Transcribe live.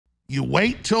You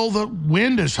wait till the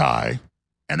wind is high,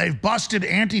 and they've busted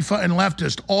Antifa and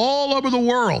leftists all over the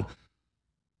world.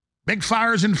 Big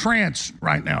fires in France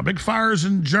right now, big fires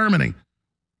in Germany.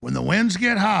 When the winds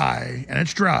get high and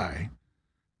it's dry,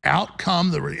 out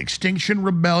come the Extinction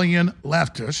Rebellion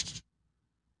leftists,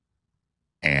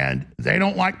 and they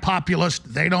don't like populists.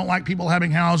 They don't like people having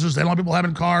houses. They don't like people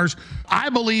having cars. I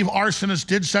believe arsonists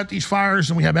did set these fires,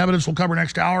 and we have evidence we'll cover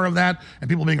next hour of that, and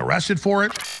people being arrested for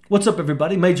it. What's up,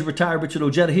 everybody? Major Retired Richard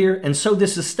Ojeda here, and so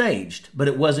this is staged, but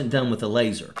it wasn't done with a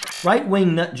laser.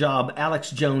 Right-wing nutjob Alex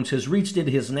Jones has reached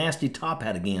into his nasty top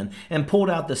hat again and pulled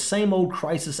out the same old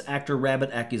crisis actor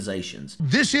rabbit accusations.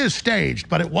 This is staged,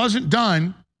 but it wasn't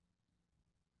done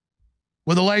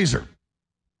with a laser.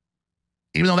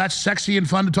 Even though that's sexy and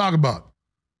fun to talk about.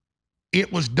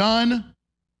 It was done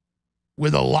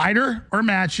with a lighter or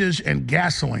matches and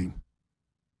gasoline.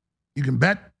 You can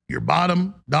bet your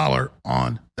bottom dollar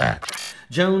on that.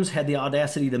 Jones had the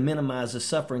audacity to minimize the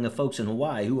suffering of folks in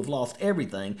Hawaii who have lost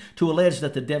everything to allege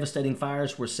that the devastating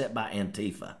fires were set by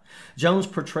Antifa. Jones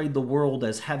portrayed the world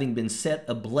as having been set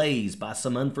ablaze by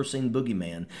some unforeseen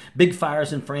boogeyman. Big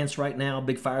fires in France right now,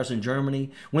 big fires in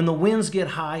Germany. When the winds get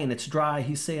high and it's dry,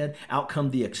 he said, out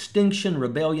come the Extinction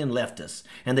Rebellion leftists,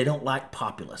 and they don't like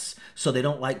populists, so they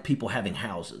don't like people having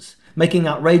houses. Making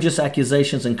outrageous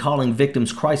accusations and calling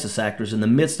victims crisis actors in the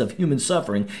midst of human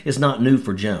suffering is not new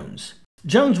for Jones.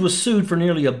 Jones was sued for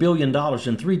nearly $1 billion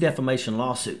in 3 defamation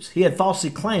lawsuits. He had falsely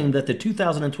claimed that the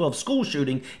 2012 school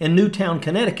shooting in Newtown,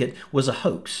 Connecticut was a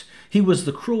hoax. He was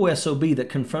the cruel SOB that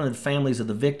confronted families of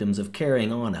the victims of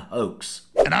carrying on a hoax.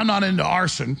 And I'm not into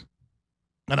arson,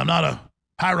 and I'm not a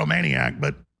pyromaniac,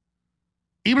 but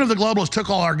even if the globalists took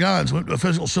all our guns, went to a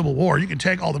physical civil war, you can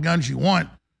take all the guns you want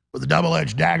with a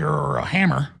double-edged dagger or a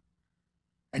hammer,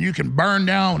 and you can burn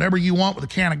down whatever you want with a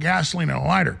can of gasoline and a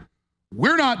lighter.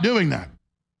 We're not doing that.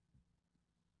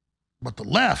 But the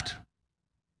left,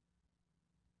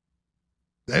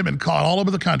 they've been caught all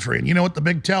over the country. And you know what the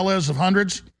big tell is of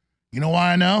hundreds? You know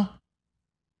why I know?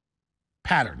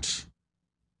 Patterns.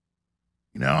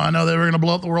 You know, I know they were going to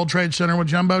blow up the World Trade Center with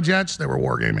jumbo jets. They were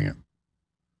wargaming it.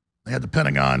 They had the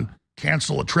Pentagon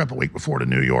cancel a trip a week before to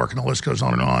New York, and the list goes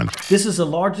on and on. This is the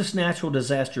largest natural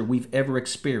disaster we've ever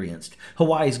experienced,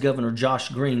 Hawaii's Governor Josh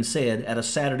Green said at a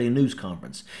Saturday news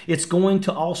conference. It's going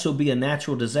to also be a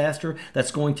natural disaster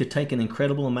that's going to take an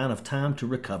incredible amount of time to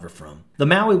recover from. The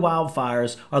Maui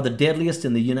wildfires are the deadliest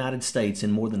in the United States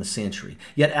in more than a century,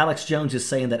 yet Alex Jones is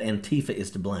saying that Antifa is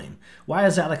to blame. Why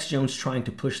is Alex Jones trying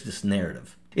to push this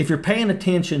narrative? If you're paying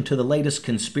attention to the latest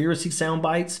conspiracy sound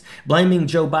bites, blaming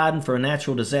Joe Biden for a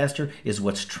natural disaster is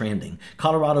what's trending.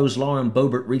 Colorado's Lauren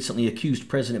Boebert recently accused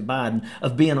President Biden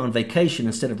of being on vacation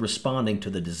instead of responding to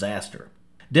the disaster.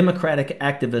 Democratic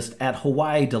activist at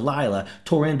Hawaii Delilah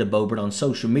tore into Boebert on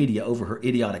social media over her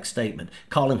idiotic statement,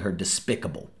 calling her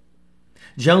despicable.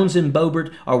 Jones and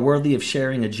Boebert are worthy of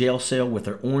sharing a jail cell with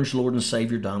their orange Lord and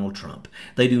Savior Donald Trump.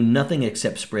 They do nothing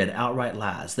except spread outright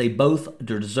lies. They both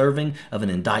are deserving of an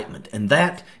indictment, and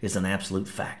that is an absolute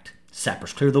fact.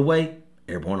 Sappers clear the way,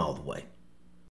 airborne all the way.